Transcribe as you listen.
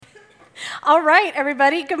All right,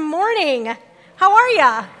 everybody, good morning. How are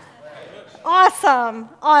ya? Awesome.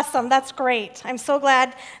 That's great. I'm so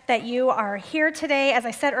glad that you are here today. As I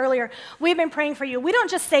said earlier, we've been praying for you. We don't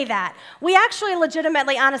just say that. We actually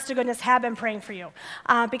legitimately, honest to goodness, have been praying for you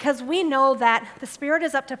because we know that the Spirit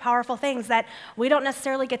is up to powerful things that we don't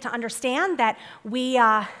necessarily get to understand, that we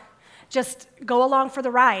just go along for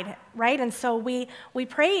the ride, right? And so we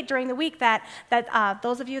pray during the week that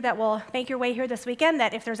those of you that will make your way here this weekend,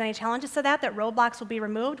 that if there's any challenges to that roadblocks will be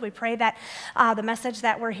removed. We pray that the message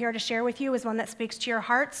that we're here to share with you is one that speaks to your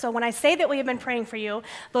heart. So when I say that we have been praying for you,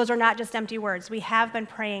 those are not just empty words. We have been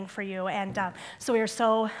praying for you, and so we are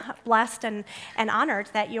so blessed and honored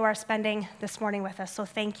that you are spending this morning with us. So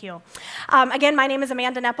thank you. Again, my name is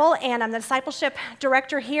Amanda Neppel, and I'm the discipleship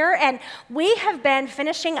director here, and we have been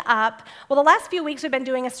finishing up. Well, the last few weeks we've been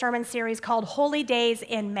doing a sermon series called Holy Days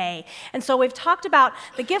in May. And so we've talked about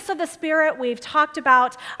the gifts of the Spirit. We've talked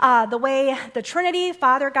about the way the Trinity,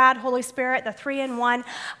 Father, God, Holy Spirit, the three in one.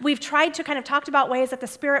 We've tried to kind of talk about ways that the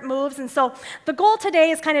Spirit moves. And so the goal today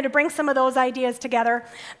is kind of to bring some of those ideas together.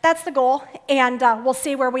 That's the goal. And we'll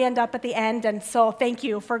see where we end up at the end. And so thank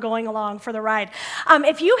you for going along for the ride.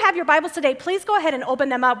 If you have your Bibles today, please go ahead and open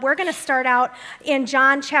them up. We're going to start out in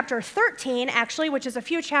John chapter 13, actually, which is a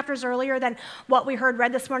few chapters earlier than what we heard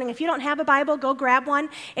read this morning. If you don't have a Bible, go grab one.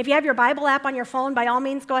 If you have your Bible app on your phone, by all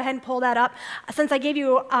means, go ahead and pull that up. Since I gave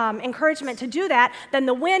you encouragement to do that, then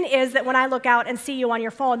the win is that when I look out and see you on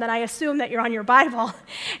your phone, then I assume that you're on your Bible,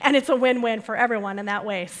 and it's a win-win for everyone in that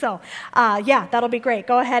way. So, that'll be great.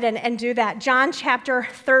 Go ahead and do that. John chapter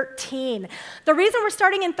 13. The reason we're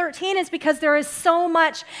starting in 13 is because there is so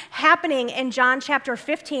much happening in John chapter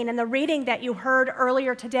 15 and the reading that you heard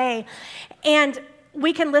earlier today. And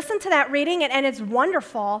we can listen to that reading, and it's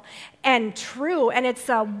wonderful and true, and it's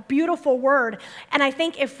a beautiful word. And I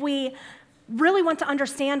think if we really want to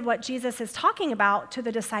understand what Jesus is talking about to the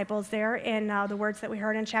disciples there in the words that we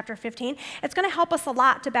heard in chapter 15, it's going to help us a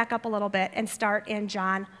lot to back up a little bit and start in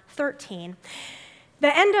John 13.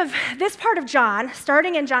 The end of this part of John,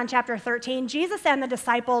 starting in John chapter 13, Jesus and the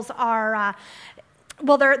disciples are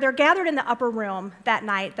they're gathered in the upper room that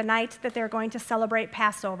night, the night that they're going to celebrate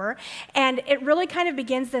Passover, and it really kind of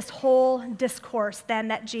begins this whole discourse then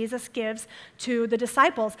that Jesus gives to the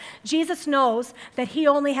disciples. Jesus knows that he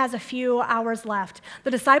only has a few hours left. The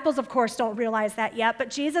disciples, of course, don't realize that yet, but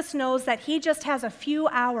Jesus knows that he just has a few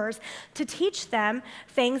hours to teach them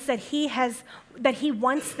things that he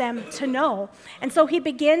wants them to know. And so he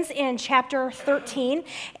begins in chapter 13,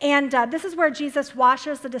 and this is where Jesus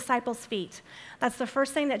washes the disciples' feet. That's the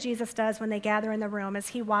first thing that Jesus does when they gather in the room, is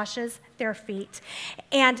he washes their feet.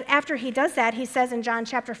 And after he does that, he says in John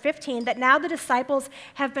chapter 15 that now the disciples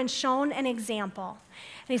have been shown an example.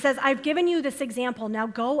 And he says, I've given you this example, now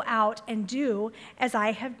go out and do as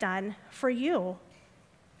I have done for you.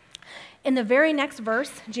 In the very next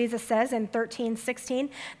verse, Jesus says in 13:16,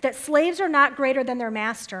 that slaves are not greater than their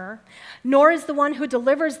master, nor is the one who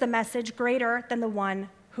delivers the message greater than the one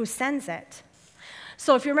who sends it.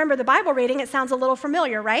 So if you remember the Bible reading, it sounds a little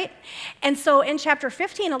familiar, right? And so in chapter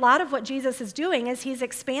 15, a lot of what Jesus is doing is he's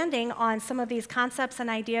expanding on some of these concepts and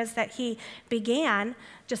ideas that he began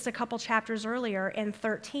just a couple chapters earlier in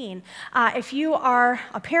 13. If you are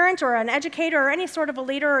a parent or an educator or any sort of a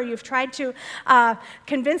leader, or you've tried to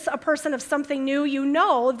convince a person of something new, you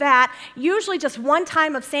know that usually just one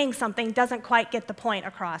time of saying something doesn't quite get the point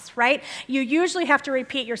across, right? You usually have to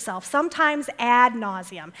repeat yourself, sometimes ad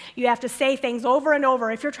nauseum. You have to say things over and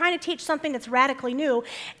over if you're trying to teach something that's radically new,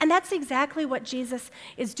 and that's exactly what Jesus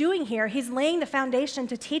is doing here. He's laying the foundation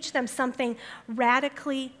to teach them something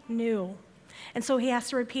radically new. And so he has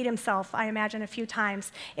to repeat himself, I imagine, a few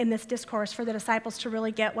times in this discourse for the disciples to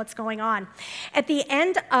really get what's going on. At the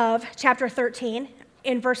end of chapter 13,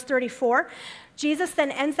 in verse 34, Jesus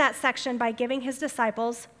then ends that section by giving his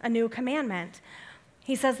disciples a new commandment.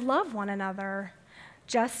 He says, love one another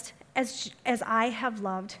just as I have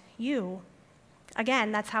loved you.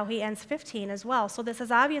 Again, that's how he ends 15 as well. So this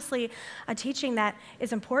is obviously a teaching that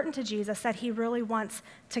is important to Jesus, that he really wants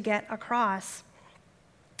to get across.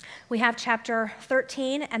 We have chapter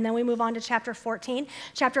 13, and then we move on to chapter 14.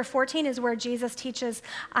 Chapter 14 is where Jesus teaches,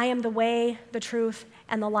 I am the way, the truth,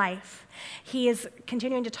 and the life. He is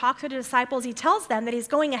continuing to talk to the disciples. He tells them that he's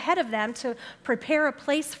going ahead of them to prepare a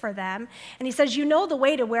place for them. And he says, you know the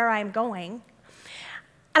way to where I'm going.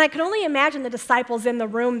 And I can only imagine the disciples in the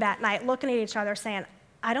room that night looking at each other saying,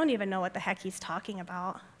 I don't even know what the heck he's talking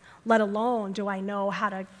about, let alone do I know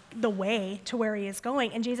the way to where he is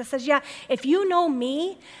going. And Jesus says, yeah, if you know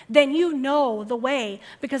me, then you know the way,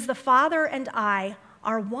 because the Father and I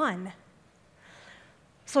are one.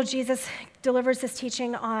 So Jesus delivers this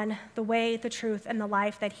teaching on the way, the truth, and the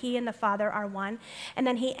life, that he and the Father are one. And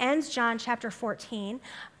then he ends John chapter 14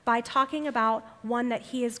 by talking about one that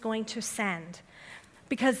he is going to send.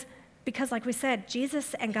 Because like we said,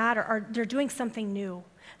 Jesus and God they're doing something new.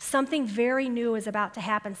 Something very new is about to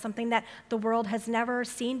happen, something that the world has never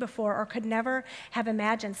seen before or could never have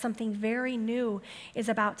imagined. Something very new is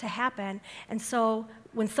about to happen. And so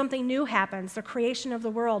when something new happens, the creation of the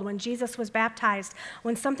world, when Jesus was baptized,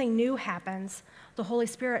 when something new happens, the Holy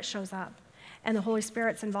Spirit shows up, and the Holy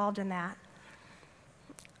Spirit's involved in that.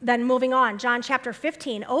 Then moving on, John chapter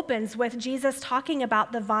 15 opens with Jesus talking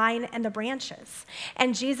about the vine and the branches.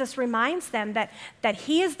 And Jesus reminds them that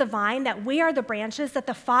he is the vine, that we are the branches, that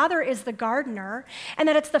the Father is the gardener, and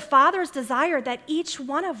that it's the Father's desire that each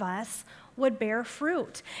one of us would bear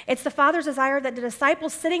fruit. It's the Father's desire that the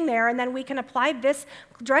disciples sitting there, and then we can apply this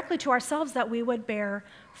directly to ourselves, that we would bear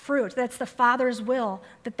fruit. That's the Father's will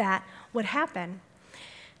that would happen.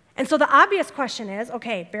 And so the obvious question is,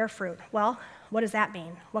 okay, bear fruit. Well, what does that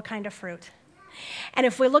mean? What kind of fruit? And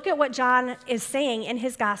if we look at what John is saying in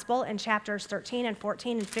his gospel in chapters 13 and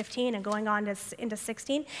 14 and 15 and going on into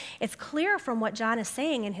 16, it's clear from what John is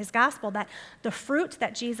saying in his gospel that the fruit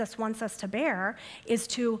that Jesus wants us to bear is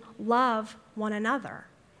to love one another.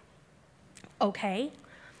 Okay?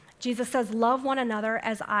 Jesus says, love one another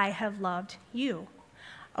as I have loved you.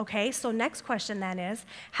 Okay, so next question then is,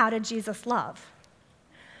 how did Jesus love?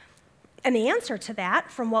 And the answer to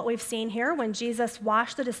that, from what we've seen here, when Jesus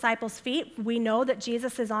washed the disciples' feet, we know that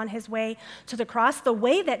Jesus is on his way to the cross. The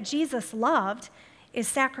way that Jesus loved is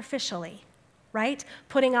sacrificially, right?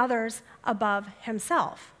 Putting others above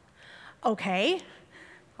himself. Okay,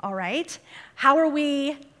 all right. How are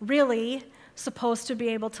we really supposed to be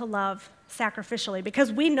able to love sacrificially?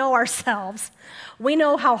 Because we know ourselves. We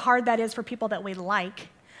know how hard that is for people that we like,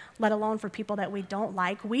 let alone for people that we don't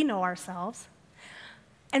like. We know ourselves.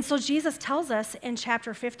 And so Jesus tells us in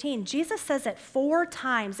chapter 15, Jesus says it 4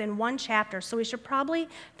 times in one chapter, so we should probably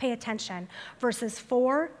pay attention. Verses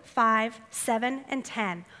 4, 5, 7, and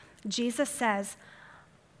 10, Jesus says,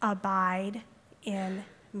 abide in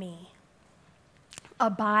me.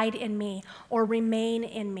 Abide in me, or remain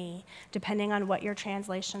in me, depending on what your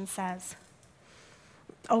translation says.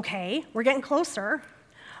 Okay, we're getting closer,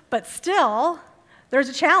 but still, there's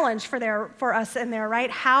a challenge for us in there, right?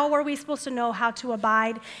 How are we supposed to know how to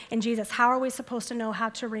abide in Jesus? How are we supposed to know how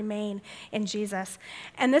to remain in Jesus?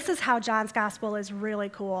 And this is how John's gospel is really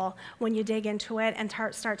cool when you dig into it and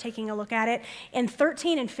start taking a look at it. In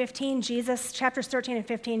 13 and 15, chapters 13 and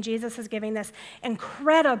 15, Jesus is giving this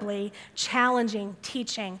incredibly challenging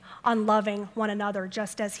teaching on loving one another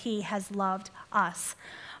just as he has loved us.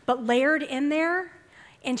 But layered in there,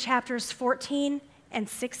 in chapters 14 and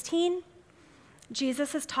 16,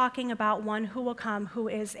 Jesus is talking about one who will come who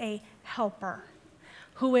is a helper,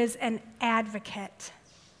 who is an advocate.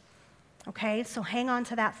 Okay, so hang on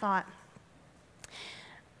to that thought.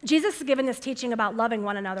 Jesus has given this teaching about loving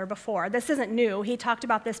one another before. This isn't new. He talked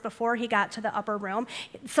about this before he got to the upper room.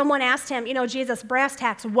 Someone asked him, Jesus, brass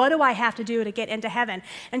tacks, what do I have to do to get into heaven?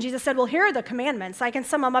 And Jesus said, well, here are the commandments. I can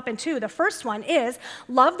sum them up in 2. The first one is,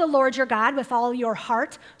 love the Lord your God with all your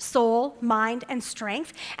heart, soul, mind, and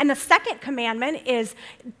strength. And the second commandment is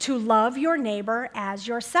to love your neighbor as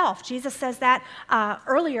yourself. Jesus says that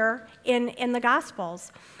earlier in the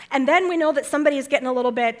Gospels. And then we know that somebody is getting a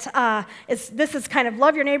little bit, this is kind of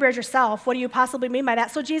love your neighbor as yourself. What do you possibly mean by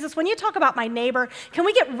that? So Jesus, when you talk about my neighbor, can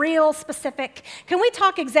we get real specific? Can we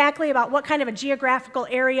talk exactly about what kind of a geographical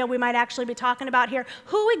area we might actually be talking about here?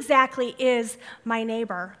 Who exactly is my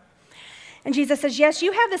neighbor? And Jesus says, yes,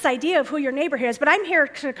 you have this idea of who your neighbor is, but I'm here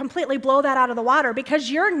to completely blow that out of the water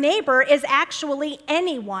because your neighbor is actually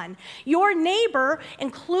anyone. Your neighbor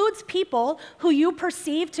includes people who you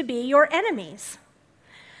perceive to be your enemies.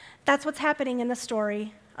 That's what's happening in the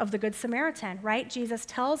story of the Good Samaritan, right? Jesus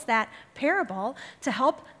tells that parable to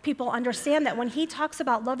help people understand that when he talks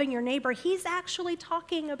about loving your neighbor, he's actually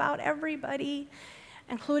talking about everybody,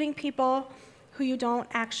 including people who you don't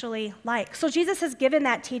actually like. So Jesus has given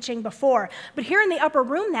that teaching before. But here in the upper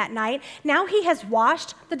room that night, now he has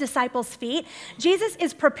washed the disciples' feet. Jesus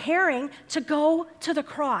is preparing to go to the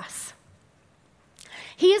cross.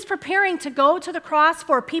 He is preparing to go to the cross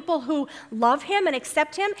for people who love him and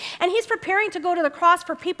accept him, and he's preparing to go to the cross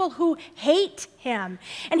for people who hate him.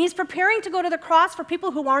 And he's preparing to go to the cross for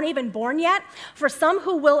people who aren't even born yet, for some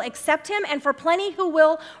who will accept him, and for plenty who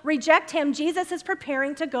will reject him. Jesus is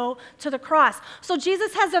preparing to go to the cross. So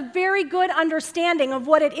Jesus has a very good understanding of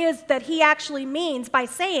what it is that he actually means by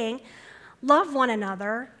saying, love one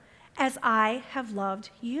another as I have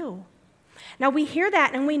loved you. Now we hear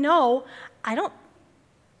that and we know,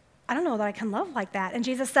 I I don't know that I can love like that. And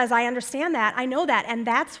Jesus says, I understand that. I know that. And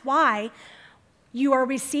that's why you are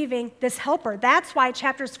receiving this helper. That's why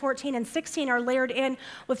chapters 14 and 16 are layered in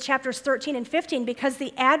with chapters 13 and 15, because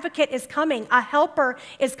the advocate is coming. A helper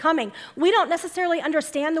is coming. We don't necessarily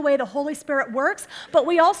understand the way the Holy Spirit works, but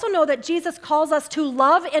we also know that Jesus calls us to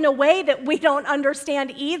love in a way that we don't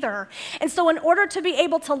understand either. And so in order to be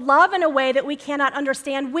able to love in a way that we cannot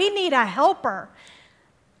understand, we need a helper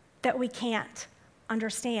that we can't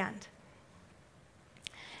understand.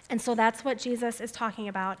 And so that's what Jesus is talking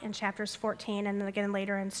about in chapters 14 and then again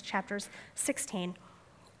later in chapters 16.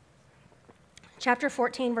 Chapter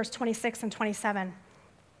 14, verse 26 and 27.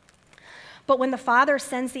 But when the Father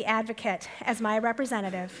sends the advocate as my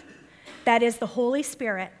representative, that is the Holy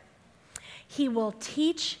Spirit, he will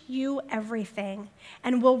teach you everything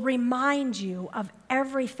and will remind you of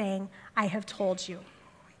everything I have told you.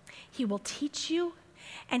 He will teach you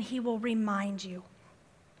and he will remind you.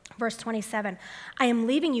 Verse 27, I am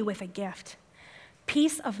leaving you with a gift,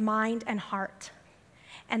 peace of mind and heart.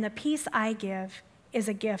 And the peace I give is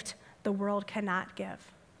a gift the world cannot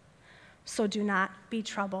give. So do not be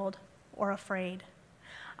troubled or afraid.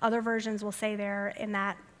 Other versions will say there in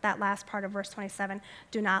that last part of verse 27,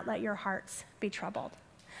 do not let your hearts be troubled.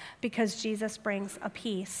 Because Jesus brings a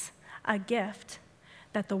peace, a gift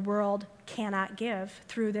that the world cannot give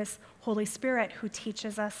through this Holy Spirit who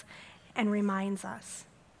teaches us and reminds us.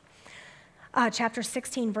 Chapter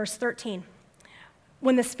 16, verse 13.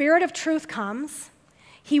 When the Spirit of truth comes,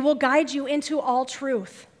 he will guide you into all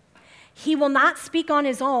truth. He will not speak on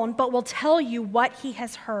his own, but will tell you what he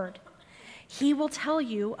has heard. He will tell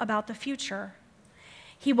you about the future.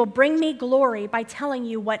 He will bring me glory by telling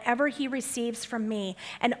you whatever he receives from me,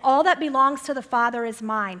 and all that belongs to the Father is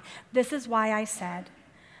mine. This is why I said,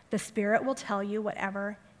 the Spirit will tell you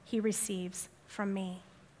whatever he receives from me.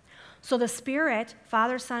 So the Spirit,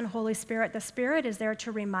 Father, Son, Holy Spirit, the Spirit is there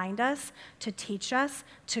to remind us, to teach us,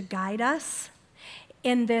 to guide us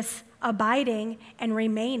in this abiding and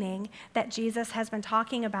remaining that Jesus has been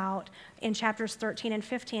talking about in chapters 13 and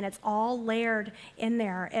 15. It's all layered in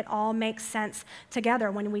there. It all makes sense together.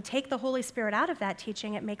 When we take the Holy Spirit out of that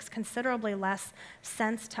teaching, it makes considerably less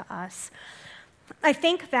sense to us. I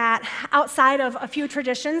think that outside of a few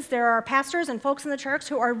traditions, there are pastors and folks in the church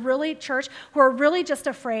who are really just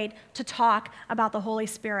afraid to talk about the Holy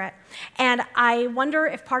Spirit. And I wonder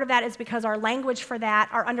if part of that is because our language for that,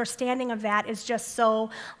 our understanding of that is just so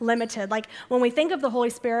limited. Like when we think of the Holy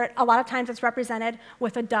Spirit, a lot of times it's represented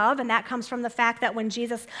with a dove, and that comes from the fact that when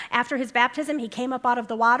Jesus, after his baptism, he came up out of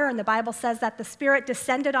the water, and the Bible says that the Spirit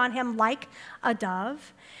descended on him like a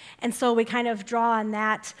dove. And so we kind of draw on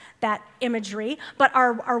that imagery. But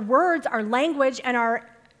our words, our language, and our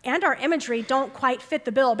imagery don't quite fit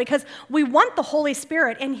the bill because we want the Holy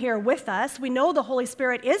Spirit in here with us. We know the Holy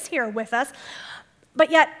Spirit is here with us,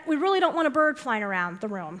 but yet we really don't want a bird flying around the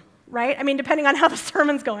room, right? I mean, depending on how the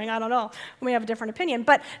sermon's going, I don't know. We may have a different opinion.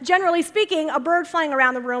 But generally speaking, a bird flying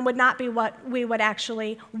around the room would not be what we would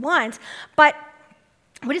actually want. But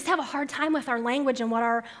we just have a hard time with our language and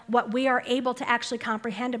what we are able to actually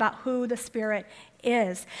comprehend about who the Spirit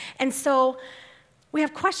is. And so we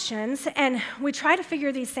have questions, and we try to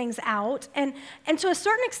figure these things out, and to a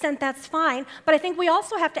certain extent, that's fine, but I think we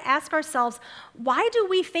also have to ask ourselves, why do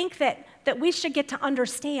we think that we should get to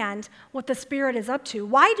understand what the Spirit is up to?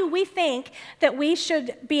 Why do we think that we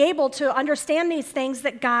should be able to understand these things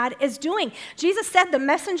that God is doing? Jesus said the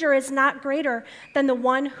messenger is not greater than the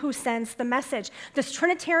one who sends the message. This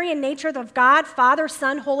Trinitarian nature of God, Father,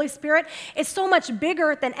 Son, Holy Spirit, is so much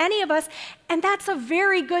bigger than any of us, and that's a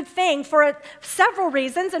very good thing for several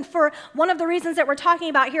reasons, and for one of the reasons that we're talking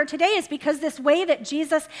about here today is because this way that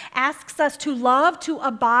Jesus asks us to love, to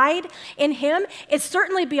abide in him, is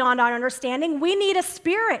certainly beyond our understanding. We need a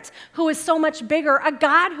Spirit who is so much bigger, a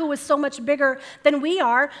God who is so much bigger than we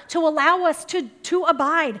are, to allow us to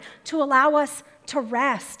abide, to allow us to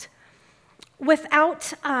rest.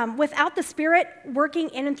 Without the Spirit working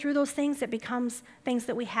in and through those things, it becomes things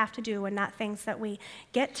that we have to do and not things that we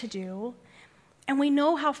get to do. And we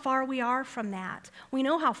know how far we are from that. We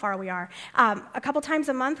know how far we are. A couple times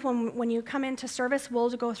a month when you come into service, we'll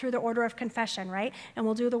go through the order of confession, right? And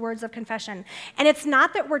we'll do the words of confession. And it's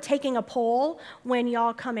not that we're taking a poll when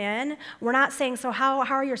y'all come in. We're not saying, so how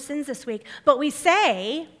are your sins this week? But we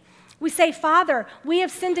say, We say, Father, we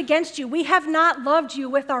have sinned against you. We have not loved you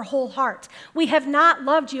with our whole heart. We have not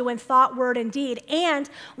loved you in thought, word, and deed. And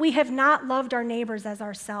we have not loved our neighbors as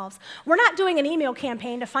ourselves. We're not doing an email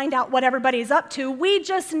campaign to find out what everybody's up to. We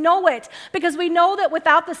just know it because we know that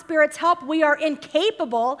without the Spirit's help, we are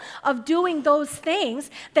incapable of doing those things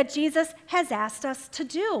that Jesus has asked us to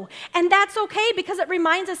do. And that's okay because it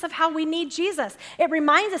reminds us of how we need Jesus. It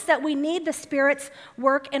reminds us that we need the Spirit's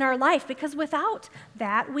work in our life because without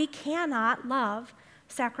that, we cannot love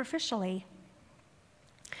sacrificially.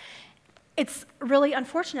 It's really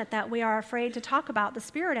unfortunate that we are afraid to talk about the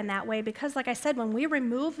Spirit in that way because, like I said, when we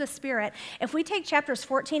remove the Spirit, if we take chapters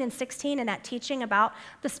 14 and 16 and that teaching about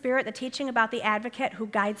the Spirit, the teaching about the advocate who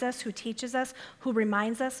guides us, who teaches us, who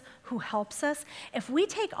reminds us, who helps us, if we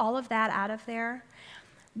take all of that out of there,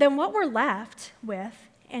 then what we're left with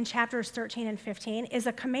in chapters 13 and 15 is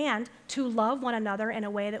a command to love one another in a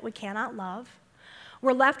way that we cannot love.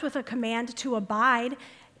 We're left with a command to abide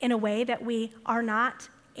in a way that we are not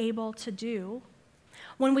able to do.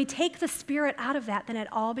 When we take the Spirit out of that, then it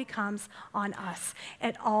all becomes on us.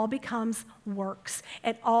 It all becomes works.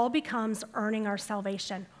 It all becomes earning our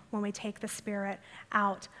salvation when we take the Spirit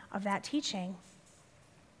out of that teaching.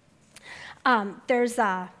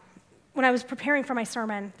 When I was preparing for my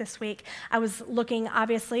sermon this week, I was looking,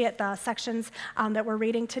 obviously, at the sections that we're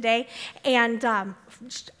reading today. And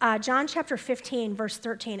John chapter 15, verse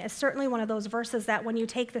 13 is certainly one of those verses that when you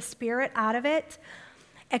take the Spirit out of it,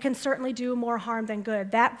 it can certainly do more harm than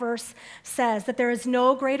good. That verse says that there is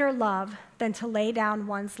no greater love than to lay down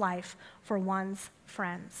one's life for one's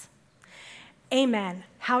friends. Amen.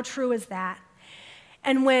 How true is that?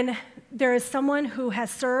 And when there is someone who has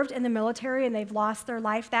served in the military and they've lost their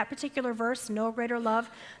life, that particular verse, no greater love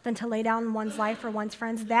than to lay down one's life for one's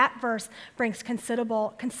friends, that verse brings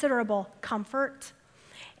considerable comfort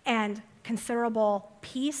and considerable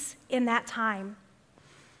peace in that time.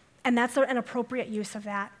 And that's an appropriate use of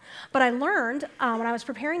that. But I learned when I was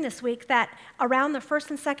preparing this week that around the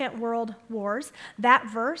First and Second World Wars, that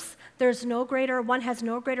verse, one has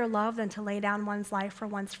no greater love than to lay down one's life for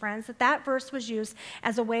one's friends, that verse was used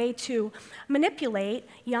as a way to manipulate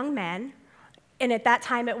young men, and at that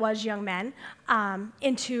time it was young men,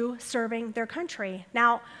 into serving their country.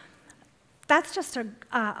 Now, that's just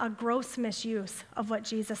a gross misuse of what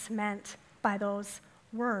Jesus meant by those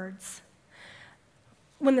words.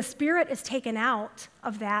 When the Spirit is taken out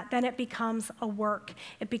of that, then it becomes a work.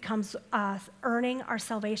 It becomes earning our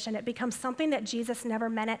salvation. It becomes something that Jesus never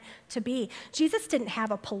meant it to be. Jesus didn't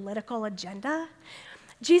have a political agenda.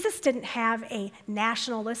 Jesus didn't have a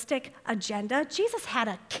nationalistic agenda. Jesus had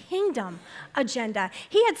a kingdom agenda.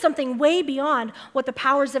 He had something way beyond what the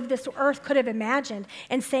powers of this earth could have imagined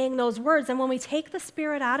in saying those words. And when we take the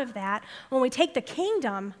Spirit out of that, when we take the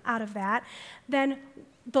kingdom out of that, then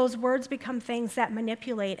those words become things that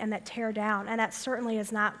manipulate and that tear down, and that certainly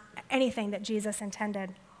is not anything that Jesus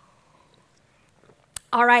intended.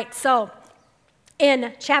 All right, so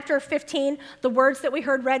in chapter 15, the words that we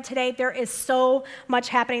heard read today, there is so much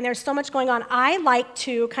happening. There's so much going on. I like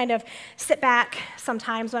to kind of sit back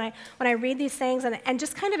sometimes when I read these things and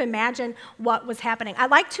just kind of imagine what was happening. I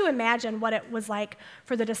like to imagine what it was like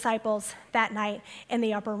for the disciples that night in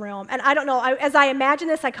the upper room. And I don't know, as I imagine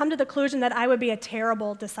this, I come to the conclusion that I would be a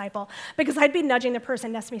terrible disciple because I'd be nudging the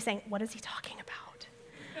person next to me saying, what is he talking about?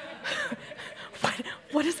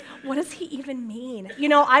 What does he even mean? You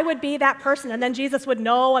know, I would be that person, and then Jesus would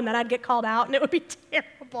know, and then I'd get called out, and it would be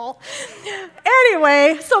terrible.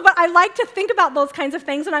 Anyway, but I like to think about those kinds of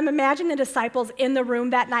things, and I'm imagining the disciples in the room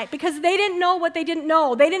that night, because they didn't know what they didn't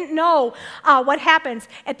know. They didn't know what happens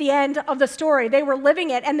at the end of the story. They were living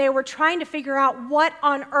it, and they were trying to figure out what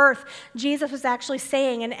on earth Jesus was actually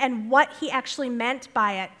saying and what he actually meant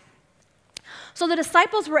by it. So the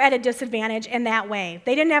disciples were at a disadvantage in that way.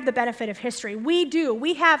 They didn't have the benefit of history. We do.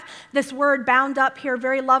 We have this word bound up here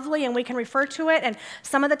very lovely, and we can refer to it, and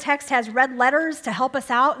some of the text has red letters to help us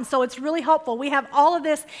out, and so it's really helpful. We have all of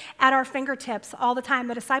this at our fingertips all the time.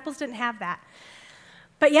 The disciples didn't have that.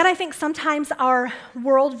 But yet I think sometimes our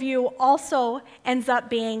worldview also ends up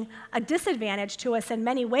being a disadvantage to us in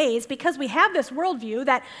many ways because we have this worldview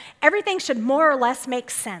that everything should more or less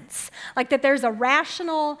make sense, like that there's a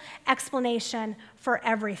rational explanation for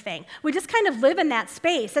everything. We just kind of live in that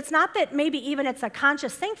space. It's not that maybe even it's a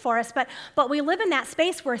conscious thing for us, but we live in that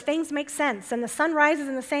space where things make sense and the sun rises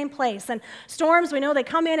in the same place and storms, we know they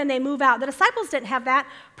come in and they move out. The disciples didn't have that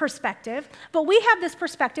perspective, but we have this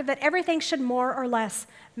perspective that everything should more or less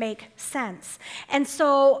make sense. And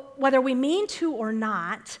so whether we mean to or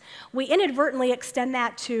not, we inadvertently extend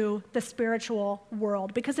that to the spiritual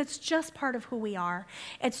world because it's just part of who we are.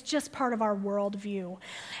 It's just part of our worldview.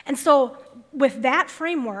 And so with that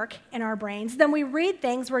framework in our brains, then we read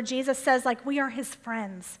things where Jesus says, like, we are his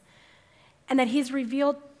friends and that he's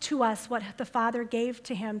revealed to us what the Father gave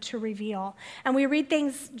to him to reveal. And we read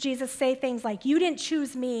things, Jesus say things like, you didn't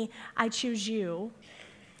choose me, I choose you.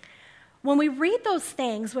 When we read those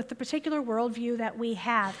things with the particular worldview that we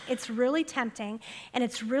have, it's really tempting and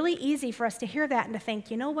it's really easy for us to hear that and to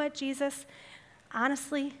think, you know what, Jesus,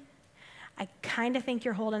 honestly, I kind of think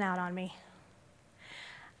you're holding out on me.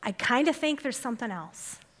 I kind of think there's something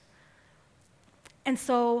else. And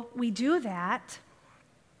so we do that.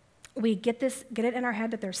 We get it in our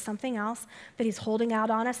head that there's something else, that he's holding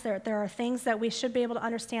out on us. There are things that we should be able to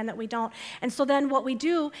understand that we don't. And so then what we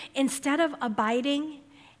do, instead of abiding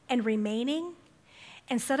and remaining,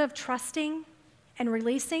 instead of trusting and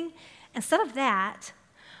releasing, instead of that,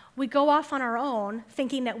 we go off on our own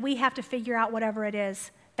thinking that we have to figure out whatever it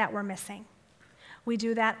is that we're missing. We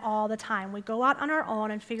do that all the time. We go out on our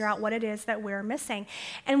own and figure out what it is that we're missing.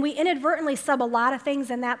 And we inadvertently sub a lot of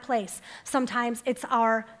things in that place. Sometimes it's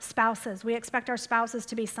our spouses. We expect our spouses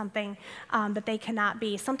to be something that they cannot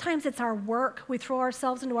be. Sometimes it's our work. We throw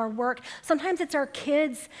ourselves into our work. Sometimes it's our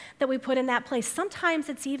kids that we put in that place. Sometimes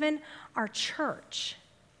it's even our church.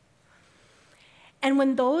 And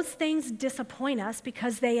when those things disappoint us,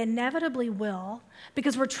 because they inevitably will,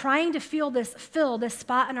 because we're trying to fill this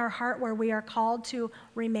spot in our heart where we are called to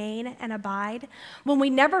remain and abide, when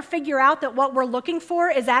we never figure out that what we're looking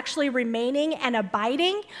for is actually remaining and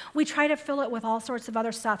abiding, we try to fill it with all sorts of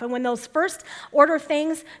other stuff. And when those first order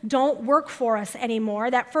things don't work for us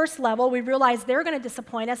anymore, that first level, we realize they're going to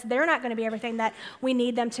disappoint us, they're not going to be everything that we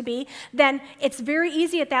need them to be, then it's very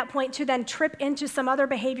easy at that point to then trip into some other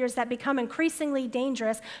behaviors that become increasingly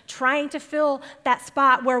dangerous, trying to fill that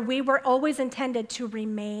spot where we were always intended to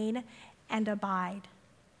remain and abide.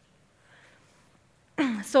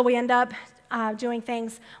 So we end up doing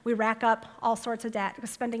things, we rack up all sorts of debt,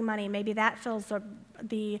 spending money. Maybe that fills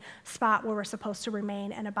the spot where we're supposed to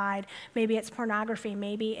remain and abide. Maybe it's pornography.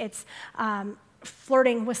 Maybe it's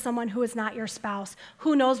flirting with someone who is not your spouse.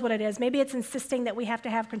 Who knows what it is? Maybe it's insisting that we have to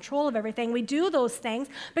have control of everything. We do those things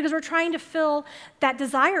because we're trying to fill that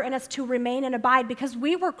desire in us to remain and abide, because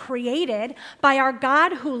we were created by our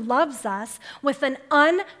God who loves us with an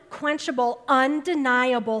unquenchable,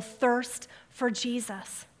 undeniable thirst for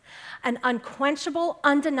Jesus. An unquenchable,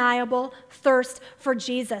 undeniable thirst for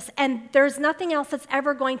Jesus. And there's nothing else that's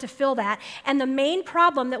ever going to fill that. And the main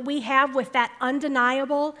problem that we have with that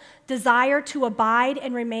undeniable desire to abide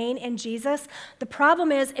and remain in Jesus, the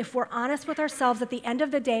problem is, if we're honest with ourselves, at the end of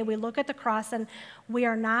the day, we look at the cross and we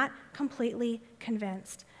are not completely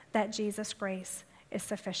convinced that Jesus' grace is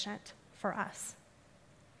sufficient for us.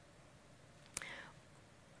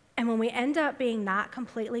 And when we end up being not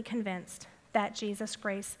completely convinced that Jesus'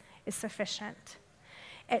 grace is sufficient,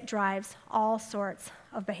 it drives all sorts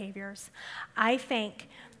of behaviors. I think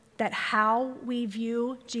that how we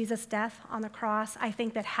view Jesus' death on the cross, I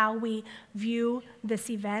think that how we view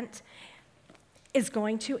this event is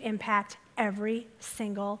going to impact every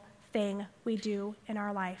single thing we do in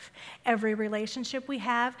our life. Every relationship we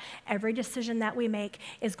have, every decision that we make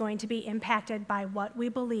is going to be impacted by what we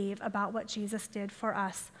believe about what Jesus did for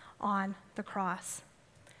us on the cross.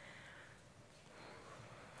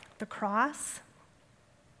 The cross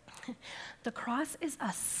is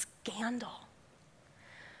a scandal.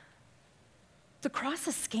 The cross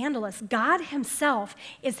is scandalous. God himself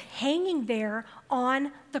is hanging there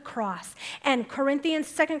on the cross. And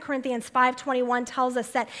 2 Corinthians 5:21 tells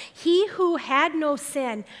us that he who had no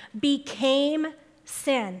sin became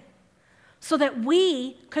sin so that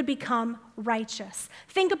we could become righteous.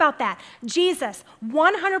 Think about that. Jesus,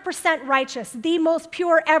 100% righteous, the most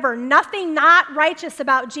pure ever, nothing not righteous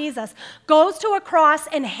about Jesus, goes to a cross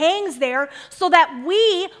and hangs there so that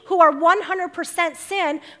we who are 100%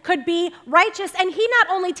 sin could be righteous. And he not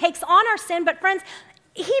only takes on our sin, but friends,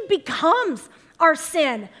 he becomes our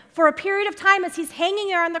sin. For a period of time as he's hanging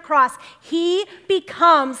there on the cross, he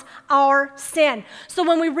becomes our sin. So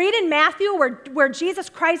when we read in Matthew where Jesus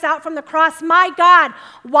cries out from the cross, "My God,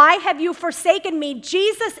 why have you forsaken me?"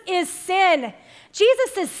 Jesus is sin.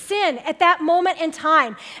 Jesus is sin at that moment in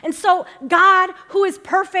time. And so God, who is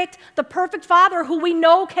perfect, the perfect Father, who we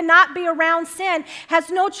know cannot be around sin, has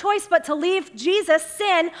no choice but to leave Jesus,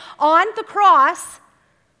 sin, on the cross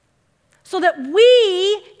so that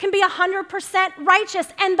we can be 100% righteous.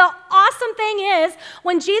 And the awesome thing is,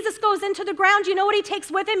 when Jesus goes into the ground, you know what he takes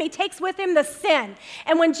with him? He takes with him the sin.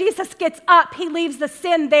 And when Jesus gets up, he leaves the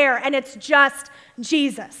sin there, and it's just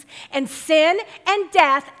Jesus. And sin and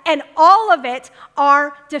death and all of it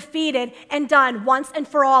are defeated and done once and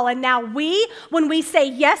for all. And now when we say,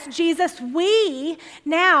 yes, Jesus, we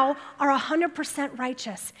now are 100%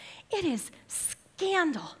 righteous. It is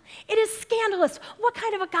scandal. It is scandalous. What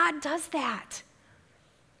kind of a God does that?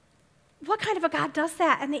 What kind of a God does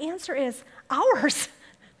that? And the answer is ours.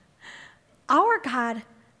 Our God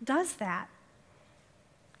does that.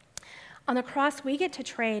 On the cross, we get to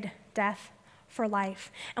trade death for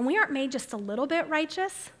life. And we aren't made just a little bit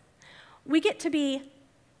righteous. We get to be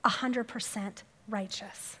 100%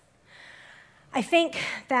 righteous. I think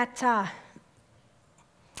that a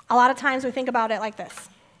lot of times we think about it like this.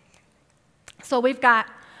 So we've got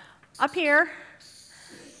up here,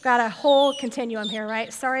 got a whole continuum here,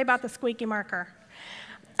 right? Sorry about the squeaky marker.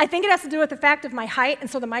 I think it has to do with the fact of my height, and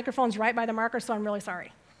so the microphone's right by the marker, so I'm really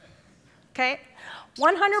sorry. Okay?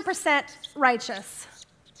 100% righteous.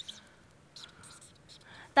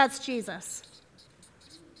 That's Jesus.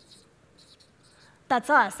 That's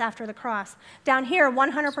us after the cross. Down here,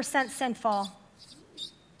 100% sinful.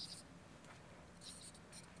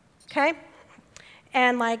 Okay?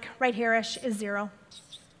 And like right here-ish is 0.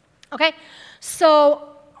 Okay?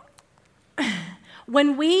 So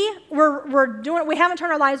when we're doing, we haven't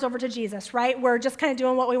turned our lives over to Jesus, right? We're just kind of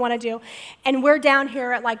doing what we want to do. And we're down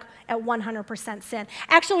here at 100% sin.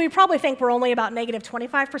 Actually, we probably think we're only about negative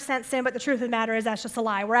 25% sin, but the truth of the matter is that's just a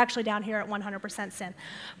lie. We're actually down here at 100% sin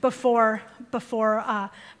before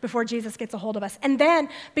Jesus gets a hold of us. And then,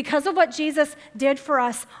 because of what Jesus did for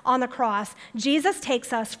us on the cross, Jesus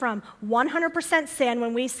takes us from 100% sin.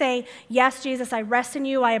 When we say, yes, Jesus, I rest in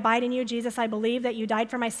you, I abide in you, Jesus, I believe that you died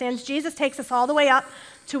for my sins, Jesus takes us all the way up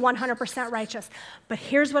to 100% righteous. But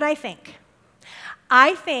here's what I think.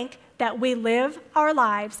 I think that we live our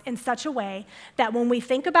lives in such a way that when we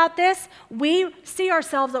think about this, we see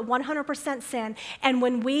ourselves at 100% sin. And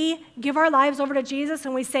when we give our lives over to Jesus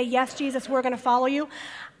and we say, yes, Jesus, we're going to follow you,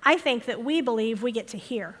 I think that we believe we get to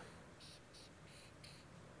hear.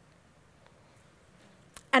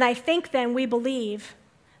 And I think then we believe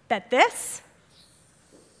that this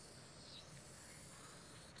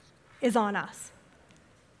is on us.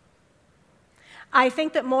 I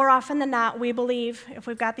think that more often than not, we believe, if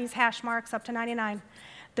we've got these hash marks up to 99,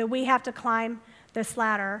 that we have to climb this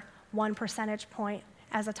ladder 1 percentage point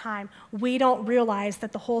at a time. We don't realize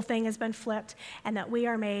that the whole thing has been flipped and that we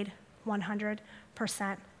are made 100%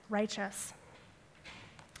 righteous.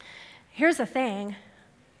 Here's the thing.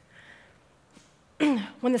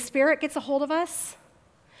 When the Spirit gets a hold of us,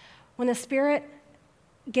 when the Spirit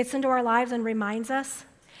gets into our lives and reminds us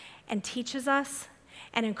and teaches us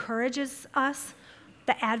and encourages us,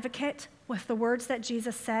 the advocate with the words that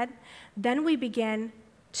Jesus said, then we begin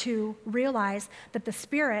to realize that the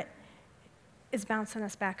Spirit is bouncing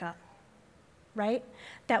us back up, right?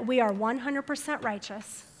 That we are 100%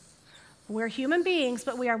 righteous. We're human beings,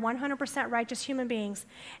 but we are 100% righteous human beings.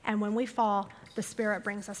 And when we fall, the Spirit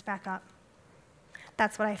brings us back up.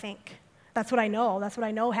 That's what I think. That's what I know. That's what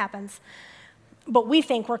I know happens. But we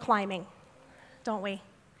think we're climbing, don't we?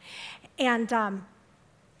 And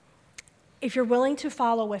if you're willing to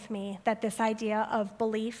follow with me that this idea of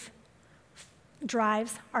belief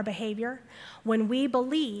drives our behavior, when we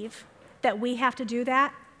believe that we have to do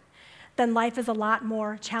that, then life is a lot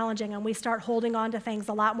more challenging and we start holding on to things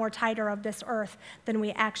a lot more tighter of this earth than we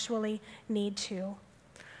actually need to.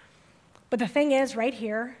 But the thing is, right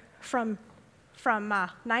here, from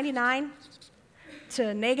 99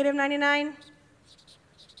 to negative 99,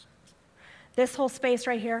 this whole space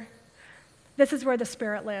right here, this is where the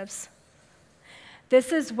Spirit lives.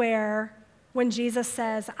 This is where, when Jesus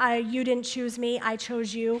says, you didn't choose me, I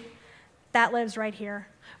chose you, that lives right here.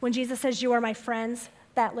 When Jesus says, you are my friends,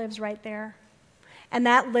 that lives right there. And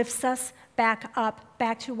that lifts us back up,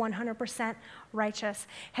 back to 100% righteous.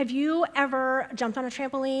 Have you ever jumped on a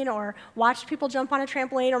trampoline or watched people jump on a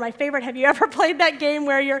trampoline? Or my favorite, have you ever played that game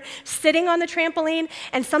where you're sitting on the trampoline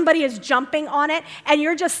and somebody is jumping on it and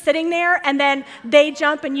you're just sitting there and then they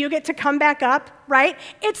jump and you get to come back up, right?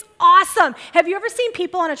 It's awesome. Have you ever seen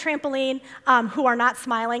people on a trampoline who are not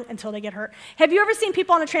smiling until they get hurt? Have you ever seen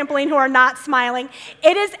people on a trampoline who are not smiling?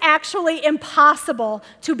 It is actually impossible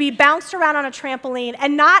to be bounced around on a trampoline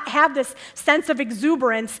and not have this sense of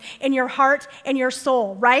exuberance in your heart in your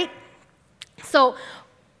soul, right? So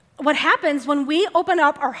what happens when we open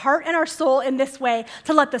up our heart and our soul in this way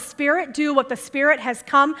to let the Spirit do what the Spirit has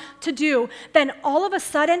come to do, then all of a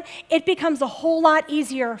sudden it becomes a whole lot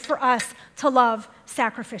easier for us to love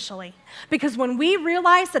sacrificially. Because when we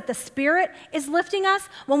realize that the Spirit is lifting us,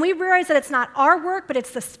 when we realize that it's not our work, but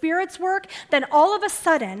it's the Spirit's work, then all of a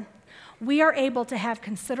sudden we are able to have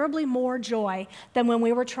considerably more joy than when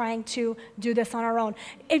we were trying to do this on our own.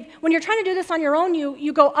 When you're trying to do this on your own,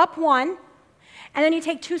 you go up one, and then you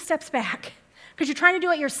take 2 steps back because you're trying to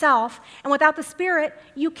do it yourself, and without the Spirit,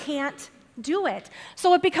 you can't do it.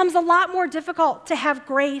 So it becomes a lot more difficult to have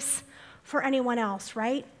grace for anyone else,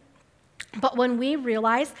 right? But when we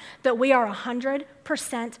realize that we are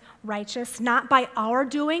 100% righteous, not by our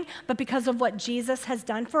doing, but because of what Jesus has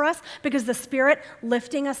done for us, because the Spirit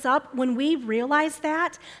lifting us up, when we realize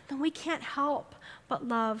that, then we can't help but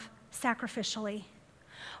love sacrificially.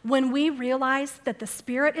 When we realize that the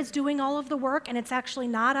Spirit is doing all of the work and it's actually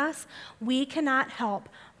not us, we cannot help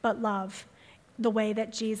but love the way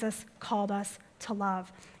that Jesus called us to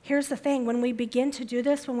love. Here's the thing, when we begin to do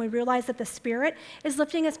this, when we realize that the Spirit is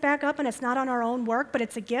lifting us back up and it's not on our own work, but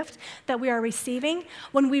it's a gift that we are receiving,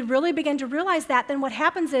 when we really begin to realize that, then what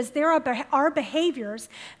happens is there are behaviors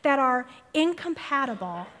that are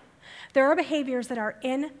incompatible. There are behaviors that are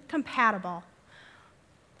incompatible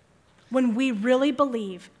when we really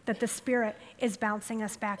believe that the Spirit is bouncing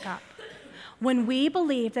us back up. When we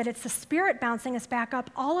believe that it's the Spirit bouncing us back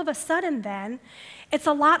up, all of a sudden then, it's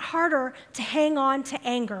a lot harder to hang on to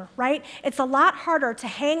anger, right? It's a lot harder to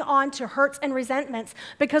hang on to hurts and resentments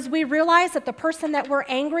because we realize that the person that we're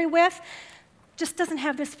angry with just doesn't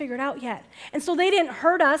have this figured out yet. And so they didn't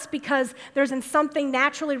hurt us because there's something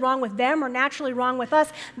naturally wrong with them or naturally wrong with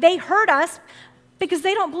us. They hurt us because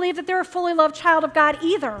they don't believe that they're a fully loved child of God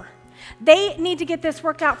either. They need to get this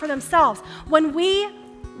worked out for themselves. When we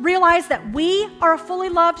realize that we are a fully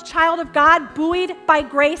loved child of God, buoyed by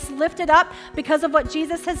grace, lifted up because of what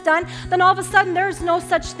Jesus has done, then all of a sudden there's no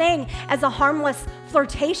such thing as a harmless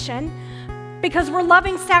flirtation because we're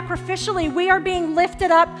loving sacrificially. We are being lifted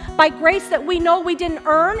up by grace that we know we didn't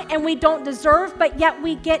earn and we don't deserve, but yet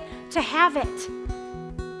we get to have it.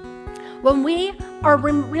 When we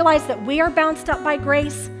realize that we are bounced up by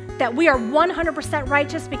grace, that we are 100%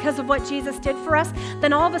 righteous because of what Jesus did for us,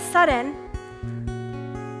 then all of a sudden,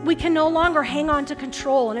 we can no longer hang on to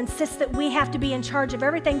control and insist that we have to be in charge of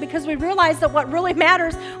everything because we realize that what really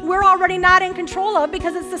matters, we're already not in control of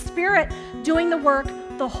because it's the Spirit doing the work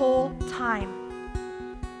the whole time.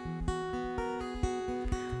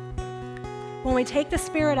 When we take the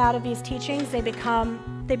Spirit out of these teachings, they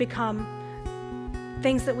become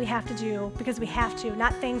things that we have to do because we have to,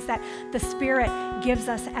 not things that the Spirit gives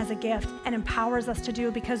us as a gift and empowers us to do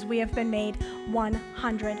because we have been made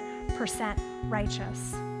 100%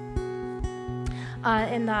 righteous.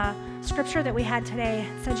 In the scripture that we had today,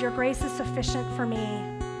 it said, "Your grace is sufficient for me."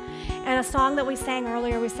 And a song that we sang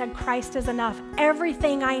earlier, we said, "Christ is enough.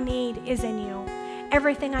 Everything I need is in you.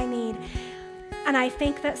 Everything I need." And I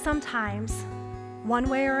think that sometimes, one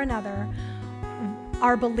way or another,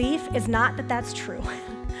 our belief is not that that's true.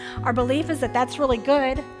 Our belief is that that's really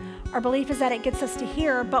good. Our belief is that it gets us to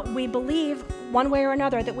here, but we believe one way or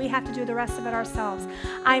another that we have to do the rest of it ourselves.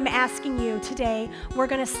 I'm asking you today, we're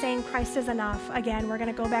going to sing Christ is enough again. We're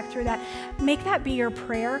going to go back through that. Make that be your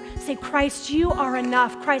prayer. Say, Christ, you are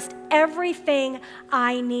enough. Christ, everything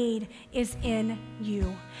I need is in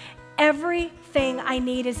you. Everything I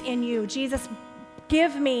need is in you. Jesus,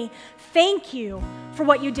 give me. Thank you for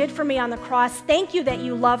what you did for me on the cross. Thank you that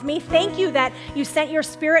you love me. Thank you that you sent your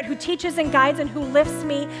Spirit who teaches and guides and who lifts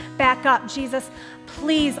me back up. Jesus,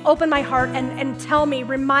 please open my heart and tell me,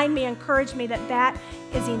 remind me, encourage me that that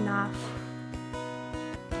is enough.